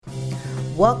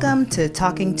Welcome to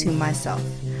Talking to Myself.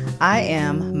 I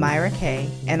am Myra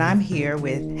Kay, and I'm here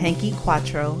with Hanky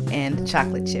Quattro and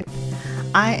Chocolate Chip.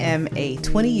 I am a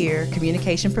 20-year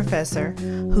communication professor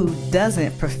who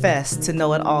doesn't profess to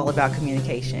know it all about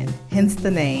communication, hence the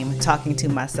name Talking to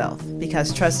Myself,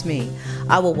 because trust me,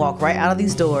 I will walk right out of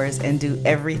these doors and do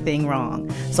everything wrong.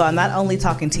 So I'm not only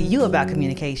talking to you about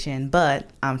communication, but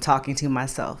I'm talking to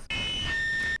myself.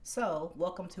 So,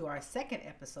 welcome to our second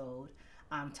episode.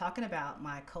 I'm talking about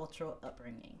my cultural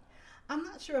upbringing. I'm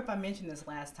not sure if I mentioned this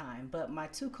last time, but my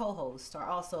two co-hosts are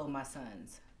also my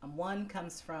sons. One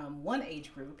comes from one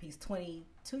age group. He's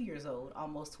 22 years old,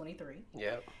 almost 23.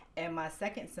 Yep. And my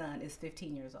second son is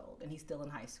 15 years old, and he's still in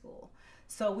high school.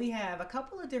 So we have a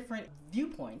couple of different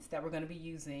viewpoints that we're going to be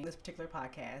using in this particular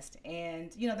podcast.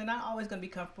 And, they're not always going to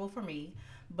be comfortable for me,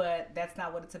 but that's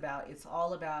not what it's about. It's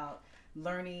all about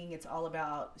learning. It's all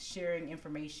about sharing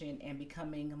information and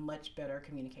becoming much better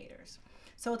communicators.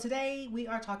 So today we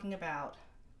are talking about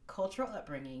cultural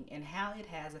upbringing and how it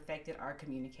has affected our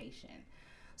communication.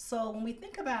 So when we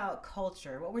think about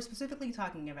culture, what we're specifically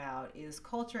talking about is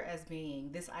culture as being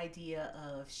this idea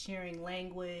of sharing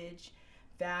language,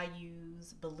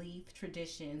 values, belief,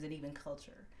 traditions, and even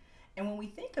culture. And when we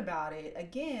think about it,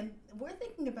 again, we're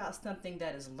thinking about something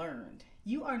that is learned.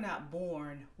 You are not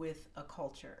born with a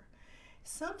culture.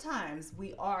 Sometimes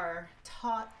we are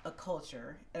taught a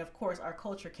culture, and of course our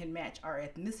culture can match our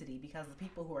ethnicity because the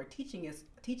people who are teaching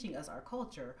us our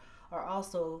culture are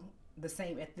also the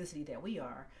same ethnicity that we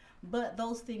are, but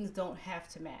those things don't have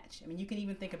to match. I mean, you can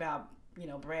even think about,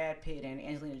 Brad Pitt and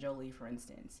Angelina Jolie, for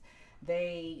instance.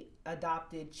 They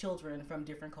adopted children from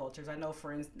different cultures. I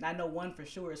know one for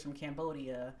sure is from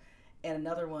Cambodia, and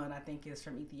another one I think is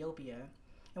from Ethiopia.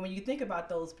 And when you think about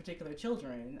those particular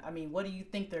children, I mean, what do you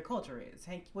think their culture is?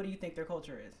 Hank, what do you think their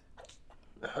culture is?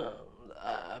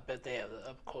 I bet they have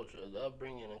the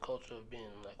upbringing and culture of being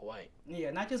like white.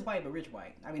 Yeah, not just white, but rich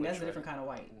white. I mean, that's a different kind of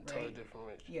white, right? Totally different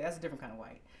rich. Yeah, that's a different kind of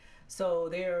white. So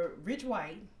they're rich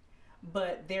white,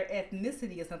 but their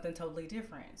ethnicity is something totally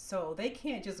different. So they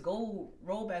can't just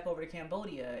roll back over to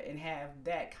Cambodia and have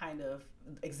that kind of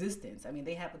existence. I mean,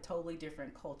 they have a totally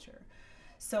different culture.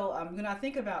 So when I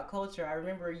think about culture, I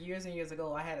remember years and years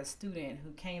ago, I had a student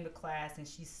who came to class and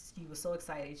she was so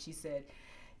excited. She said,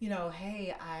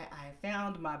 hey, I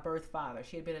found my birth father.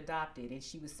 She had been adopted, and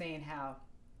she was saying how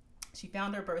she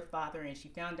found her birth father and she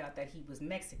found out that he was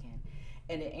Mexican.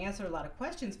 And it answered a lot of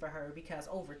questions for her because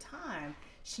over time,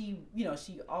 she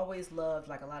always loved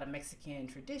like a lot of Mexican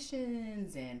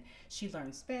traditions, and she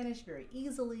learned Spanish very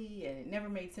easily, and it never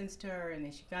made sense to her. And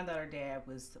then she found out her dad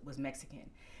was Mexican.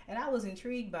 And I was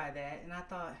intrigued by that, and I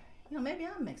thought, maybe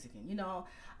I'm Mexican.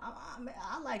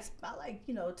 I like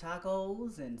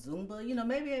tacos and Zumba.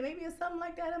 Maybe it's something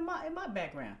like that in my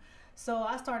background. So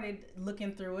I started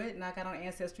looking through it, and I got on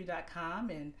Ancestry.com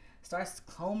and started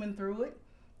combing through it.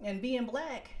 And being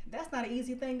black, that's not an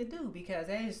easy thing to do because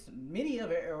as many of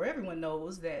it, or everyone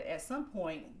knows that at some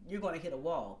point you're going to hit a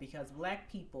wall because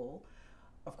black people,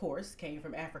 of course, came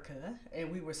from Africa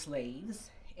and we were slaves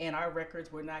and our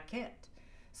records were not kept.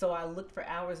 So I looked for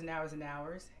hours and hours and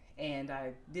hours and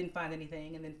I didn't find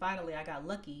anything. And then finally I got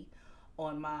lucky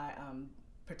on my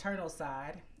paternal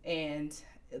side, and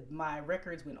my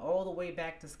records went all the way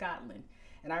back to Scotland.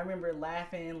 And I remember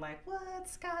laughing like, what,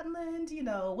 Scotland?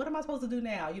 What am I supposed to do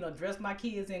now? Dress my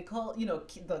kids in what's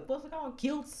it called?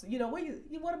 Kilts?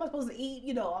 What am I supposed to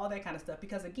eat? All that kind of stuff.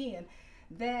 Because again,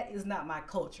 that is not my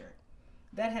culture.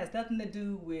 That has nothing to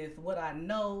do with what I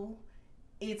know.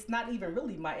 It's not even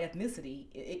really my ethnicity.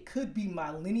 It could be my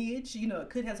lineage. It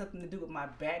could have something to do with my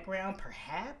background,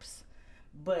 perhaps.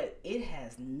 But it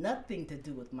has nothing to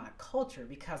do with my culture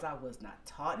because I was not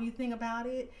taught anything about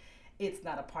it. It's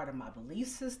not a part of my belief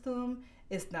system.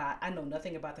 I know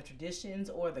nothing about the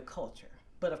traditions or the culture.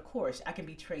 But of course, I can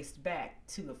be traced back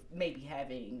to maybe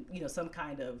having, some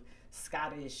kind of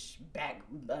Scottish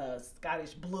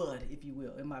blood, if you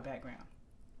will, in my background.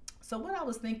 So what I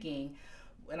was thinking,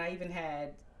 and I even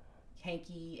had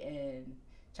Hanky and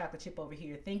Chocolate Chip over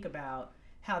here think about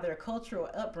how their cultural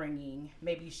upbringing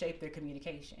maybe shaped their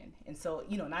communication. And so,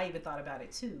 and I even thought about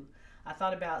it too. I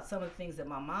thought about some of the things that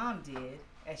my mom did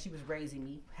as she was raising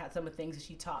me, had some of the things that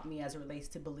she taught me as it relates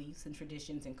to beliefs and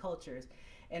traditions and cultures,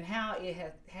 and how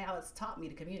it's taught me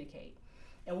to communicate.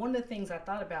 And one of the things I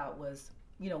thought about was,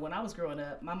 when I was growing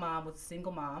up, my mom was a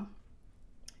single mom,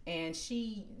 and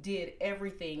she did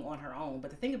everything on her own.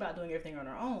 But the thing about doing everything on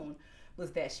her own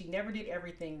was that she never did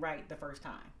everything right the first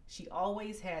time. She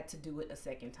always had to do it a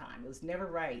second time. It was never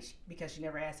right because she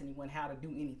never asked anyone how to do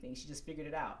anything. She just figured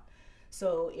it out.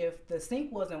 So if the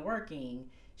sink wasn't working,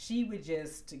 she would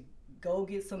just go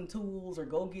get some tools or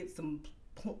go get some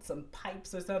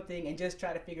pipes or something and just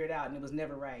try to figure it out, and it was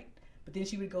never right. But then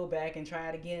she would go back and try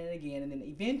it again and again, and then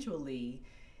eventually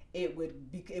it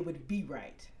would be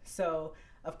right. So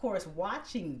of course,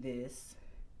 watching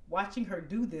her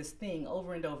do this thing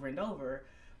over and over and over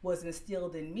was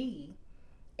instilled in me,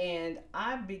 and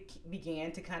I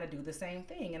began to kind of do the same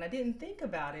thing. And I didn't think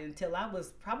about it until I was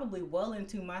probably well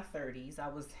into my 30s.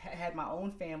 I had my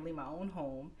own family, my own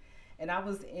home, and I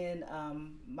was in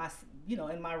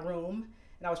in my room,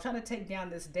 and I was trying to take down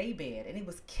this day bed, and it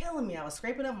was killing me. I was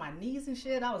scraping up my knees and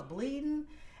shit. I was bleeding,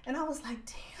 and I was like,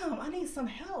 damn, I need some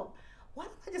help. Why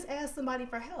don't I just ask somebody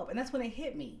for help? And that's when it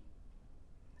hit me.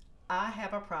 I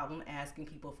have a problem asking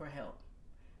people for help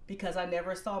because I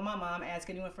never saw my mom ask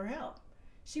anyone for help.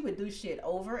 She would do shit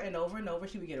over and over and over.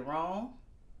 She would get it wrong,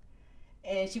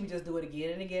 and she would just do it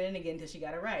again and again and again until she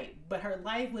got it right. But her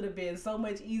life would have been so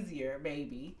much easier,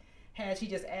 maybe, had she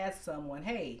just asked someone,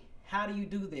 hey, how do you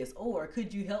do this? Or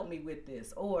could you help me with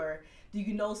this? Or do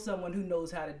you know someone who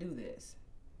knows how to do this?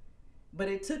 But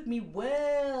it took me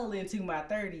well into my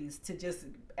 30s to just,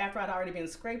 after I'd already been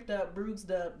scraped up,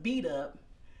 bruised up, beat up,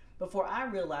 before I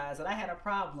realized that I had a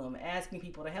problem asking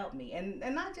people to help me. And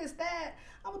not just that,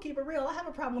 I'm gonna keep it real. I have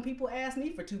a problem when people ask me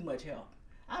for too much help.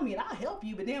 I mean, I'll help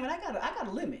you, but damn it, I got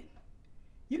a limit.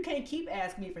 You can't keep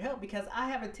asking me for help because I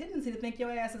have a tendency to think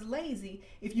your ass is lazy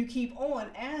if you keep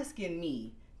on asking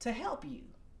me to help you.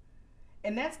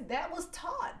 And that was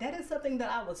taught. That is something that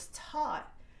I was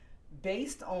taught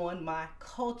based on my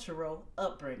cultural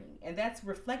upbringing, and that's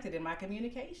reflected in my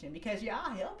communication. Because yeah,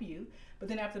 I'll help you, but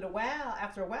then after a while,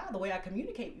 the way I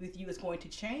communicate with you is going to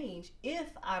change if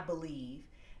I believe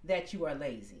that you are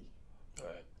lazy.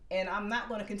 Right. And I'm not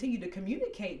going to continue to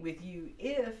communicate with you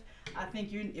if I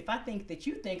think that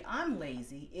you think I'm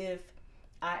lazy if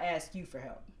I ask you for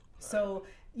help. Right. So,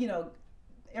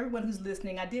 everyone who's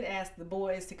listening, I did ask the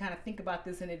boys to kind of think about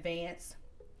this in advance.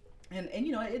 And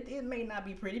it may not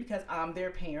be pretty because I'm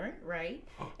their parent, right?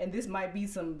 And this might be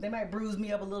they might bruise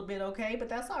me up a little bit, okay? But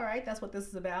that's all right. That's what this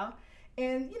is about.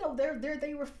 And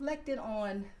they reflected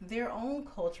on their own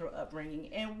cultural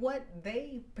upbringing and what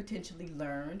they potentially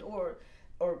learned or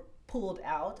pulled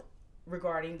out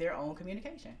regarding their own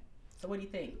communication. So what do you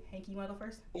think, Hanky? You want to go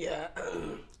first? Yeah,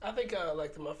 I think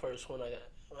like my first one.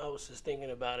 I was just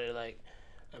thinking about it. Like,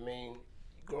 I mean,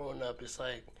 growing up, it's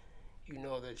like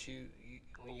that you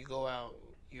when you go out,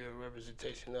 you're a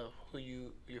representation of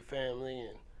your family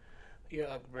and your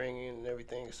upbringing and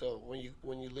everything. So when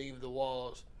you leave the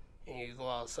walls and you go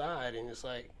outside, and it's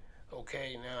like,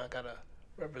 okay, now I gotta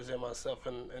represent myself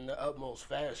in the utmost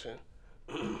fashion.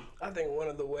 I think one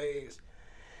of the ways,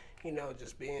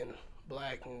 just being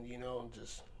black and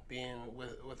just being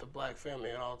with a black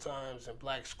family at all times and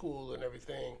black school and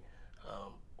everything.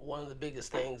 One of the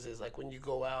biggest things is like when you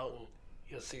go out and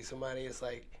you'll see somebody, it's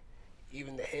like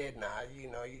even the head nod.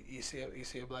 You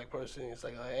see a black person, it's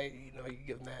like, oh, hey, you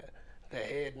give them that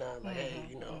head nod, like, hey,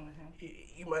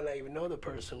 you might not even know the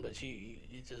person, but you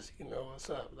just what's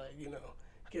up, like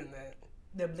getting that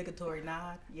the obligatory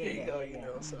nod. Yeah, there you go.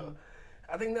 Mm-hmm. So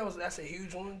I think that's a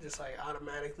huge one, just like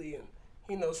automatically,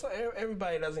 and so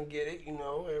everybody doesn't get it,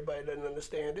 everybody doesn't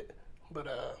understand it, but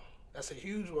that's a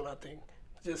huge one. I think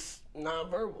just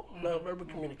nonverbal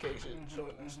communication,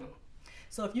 showing that stuff.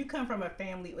 So if you come from a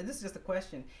family, this is just a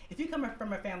question, if you come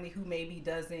from a family who maybe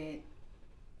doesn't,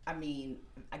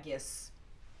 I guess,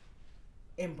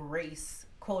 embrace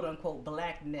quote unquote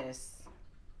blackness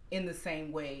in the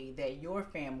same way that your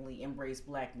family embraced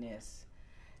blackness,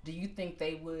 do you think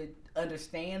they would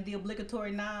understand the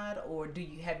obligatory nod, or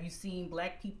have you seen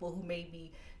black people who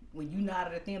maybe when you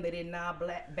nodded at them they didn't nod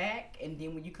back, and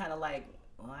then when you kind of like,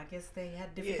 well, I guess they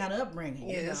had different kind of upbringing.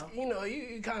 Yeah,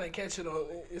 you kind of catch it on.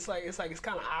 It's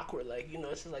kind of awkward. Like,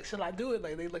 it's just like, should I do it?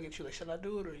 Like, they look at you like, should I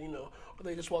do it? Or or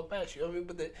they just walk past you. I mean,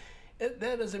 but that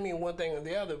doesn't mean one thing or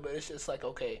the other. But it's just like,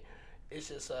 okay, it's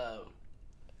just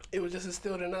it was just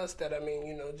instilled in us that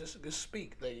just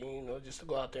speak. Like, just to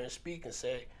go out there and speak and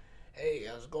say, hey,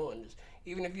 how's it going? Just,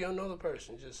 even if you don't know the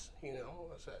person, just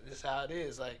just how it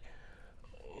is. Like,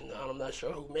 I'm not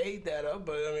sure who made that up,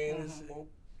 but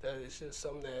it's just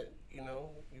something that you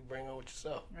bring on with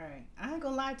yourself. Right. I ain't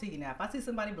gonna lie to you now. If I see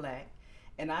somebody black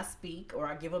and I speak, or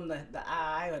I give them the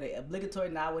eye or the obligatory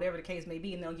nod, whatever the case may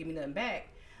be, and they don't give me nothing back,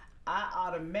 I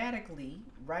automatically,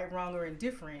 right, wrong, or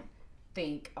indifferent,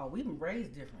 think, oh, we've been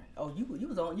raised different. Oh, you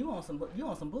on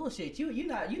some bullshit. You're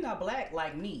not black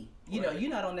like me. Right.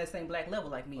 You're not on that same black level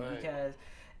like me, right. Because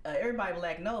everybody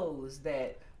black knows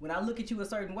that when I look at you a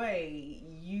certain way,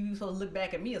 you supposed to look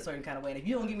back at me a certain kind of way. And if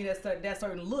you don't give me that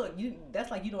certain look, that's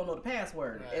like you don't know the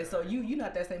password. Right, and so you're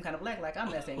not that same kind of black like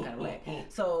I'm that same kind of black.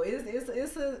 So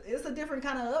it's a different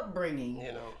kind of upbringing,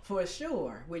 for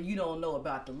sure. When you don't know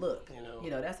about the look,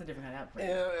 that's a different kind of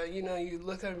upbringing. Yeah, you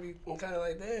look at me and kind of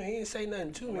like, damn, he didn't say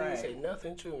nothing to me. Right. He didn't say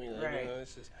nothing to me. Like, right.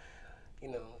 It's just,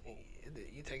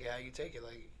 you take it how you take it.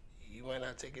 Like, you might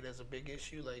not take it as a big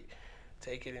issue. Like,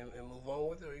 take it and move on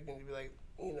with it, or you can be like,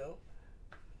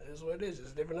 it is what it is.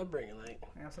 It's a different upbringing, like.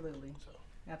 Absolutely. So.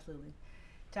 Absolutely.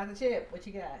 Chocolate Chip, what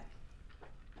you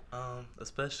got?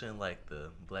 Especially in like the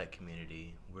black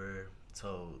community, we're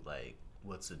told like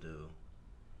what to do.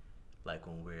 Like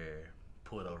when we're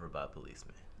pulled over by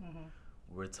policemen,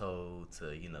 we're told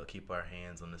to keep our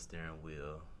hands on the steering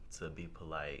wheel, to be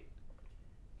polite,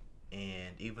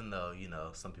 and even though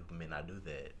some people may not do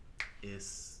that,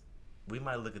 we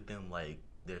might look at them like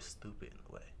they're stupid in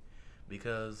a way.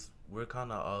 Because we're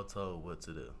kind of all told what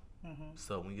to do.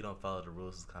 So when you don't follow the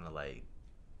rules, it's kind of like,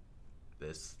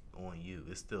 that's on you.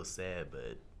 It's still sad,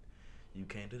 but you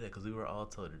can't do that because we were all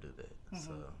told to do that.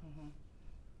 So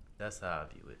that's how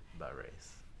I view it by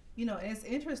race. It's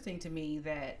interesting to me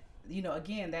that,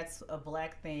 again, that's a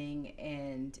black thing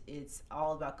and it's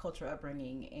all about cultural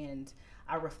upbringing. And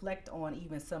I reflect on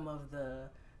even some of the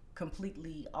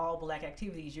completely all black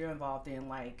activities you're involved in,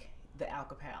 like the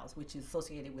Alpha Pals, which is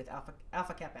associated with Alpha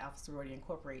Kappa Alpha Sorority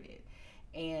Incorporated.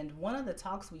 And one of the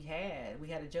talks we had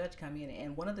a judge come in,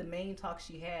 and one of the main talks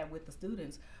she had with the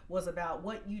students was about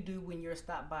what you do when you're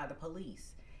stopped by the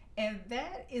police. And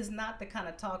that is not the kind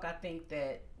of talk I think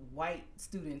that white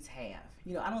students have.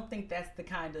 I don't think that's the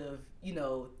kind of,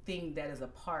 thing that is a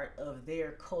part of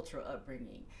their cultural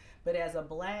upbringing. But as a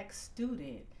black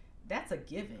student, that's a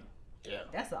given. Yeah,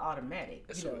 that's an automatic.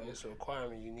 It's a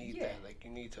requirement. You need that. Like, you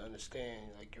need to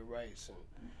understand like your rights,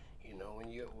 and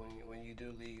when you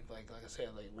do leave, like I said,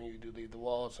 like when you do leave the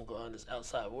walls and go on this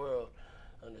outside world,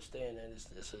 understand that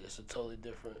it's a totally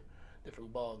different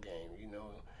ball game. You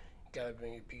gotta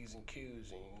bring your P's and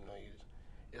Q's, and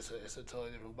it's a totally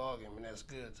different ball game, and that's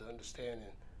good to understand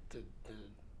and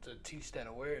to teach that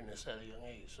awareness at a young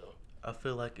age. So I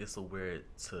feel like it's aware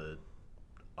to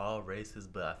all races,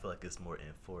 but I feel like it's more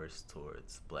enforced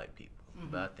towards black people.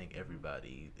 But I think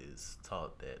everybody is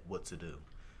taught that what to do,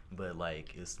 but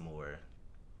like it's more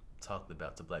talked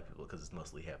about to black people because it's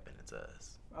mostly happening to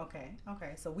us. Okay,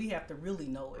 so we have to really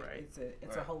know it. Right.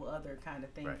 It's a whole other kind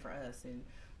of thing for us, and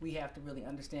we have to really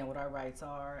understand what our rights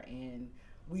are, and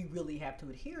we really have to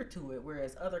adhere to it.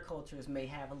 Whereas other cultures may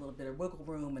have a little bit of wiggle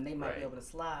room, and they might be able to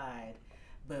slide.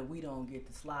 But we don't get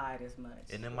to slide as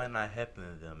much. And it might not happen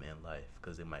to them in life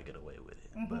because they might get away with it.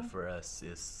 But for us,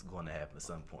 it's going to happen at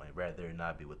some point. Rather than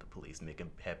not be with the police, make it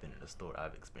happen in the store.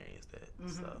 I've experienced that.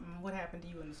 So what happened to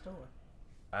you in the store?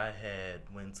 I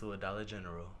went to a Dollar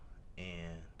General,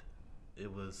 and I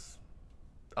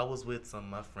was with some of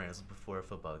my friends before a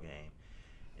football game,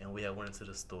 and we had went into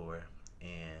the store,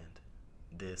 and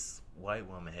this white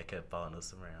woman had kept following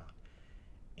us around,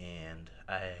 and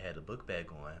I had a book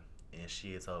bag on. And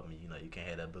she had told me, you can't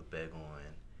have that book bag on.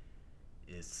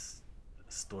 It's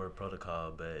store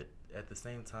protocol, but at the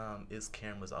same time, it's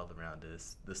cameras all around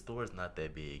us. The store is not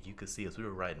that big. You could see us. We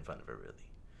were right in front of her, really.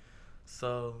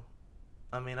 So,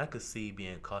 I mean, I could see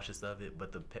being cautious of it,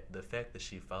 but the fact that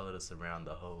she followed us around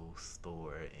the whole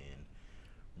store and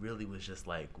really was just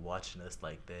like watching us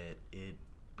like that, it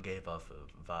gave off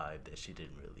a vibe that she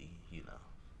didn't really,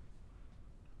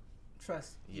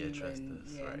 trust you, trust and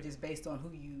us, and just based on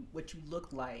what you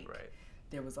look like,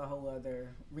 there was a whole other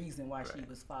reason why she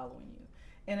was following you.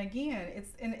 And again,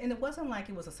 it wasn't like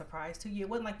it was a surprise to you. It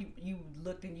wasn't like you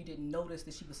looked and you didn't notice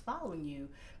that she was following you,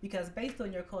 because based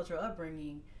on your cultural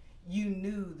upbringing, you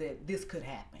knew that this could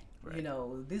happen.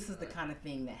 This is the kind of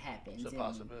thing that happens. It's a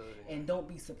possibility. And don't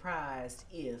be surprised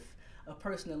if a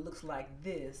person that looks like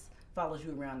this follows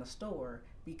you around the store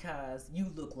because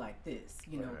you look like this,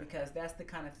 because that's the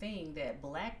kind of thing that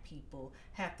black people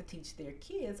have to teach their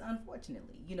kids,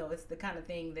 unfortunately. It's the kind of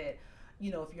thing that,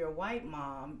 if you're a white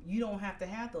mom, you don't have to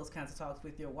have those kinds of talks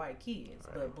with your white kids.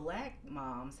 But black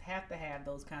moms have to have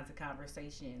those kinds of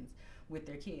conversations with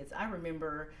their kids. I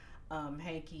remember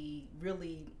Hanky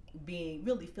really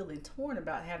feeling torn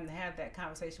about having to have that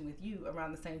conversation with you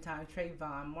around the same time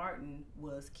Trayvon Martin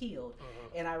was killed.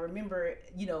 And I remember,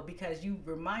 because you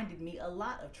reminded me a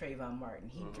lot of Trayvon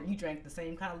Martin. You drank the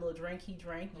same kind of little drink he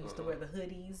drank. You used to wear the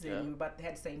hoodies, and you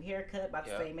had the same haircut, about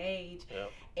the same age.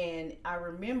 And I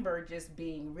remember just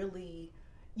being really,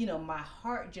 my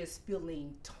heart just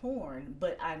feeling torn,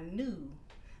 but I knew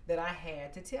that I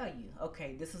had to tell you,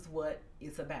 okay, this is what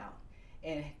it's about.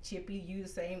 And Chippy, you the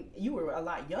same. You were a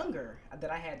lot younger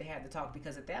that I had to have the talk,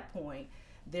 because at that point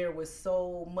there was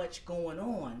so much going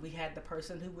on. We had the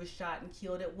person who was shot and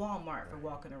killed at Walmart for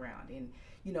walking around, and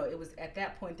it was at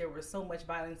that point there was so much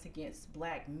violence against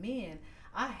black men.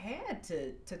 I had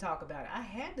to talk about it. I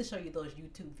had to show you those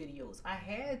YouTube videos. I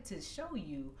had to show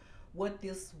you what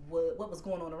was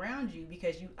going on around you,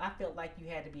 because I felt like you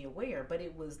had to be aware. But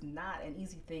it was not an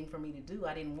easy thing for me to do.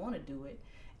 I didn't want to do it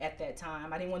at that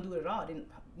time. I didn't want to do it at all. It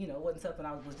wasn't something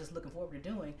I was just looking forward to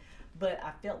doing. But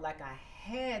I felt like I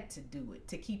had to do it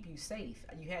to keep you safe.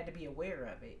 You had to be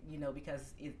aware of it,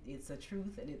 because it's a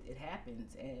truth, and it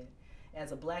happens. And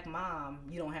as a black mom,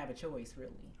 you don't have a choice,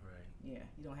 really. Right. Yeah,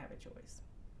 you don't have a choice.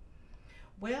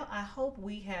 Well, I hope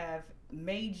we have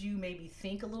made you maybe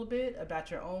think a little bit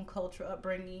about your own cultural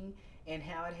upbringing and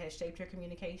how it has shaped your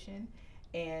communication.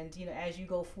 And, as you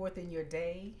go forth in your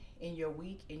day, in your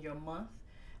week, in your month,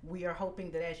 we are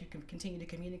hoping that as you can continue to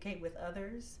communicate with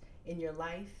others in your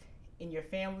life, in your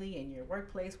family, in your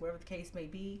workplace, wherever the case may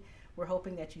be, we're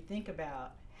hoping that you think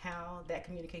about how that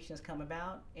communication has come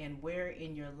about and where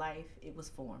in your life it was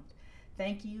formed.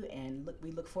 Thank you, and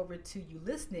we look forward to you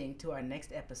listening to our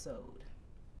next episode.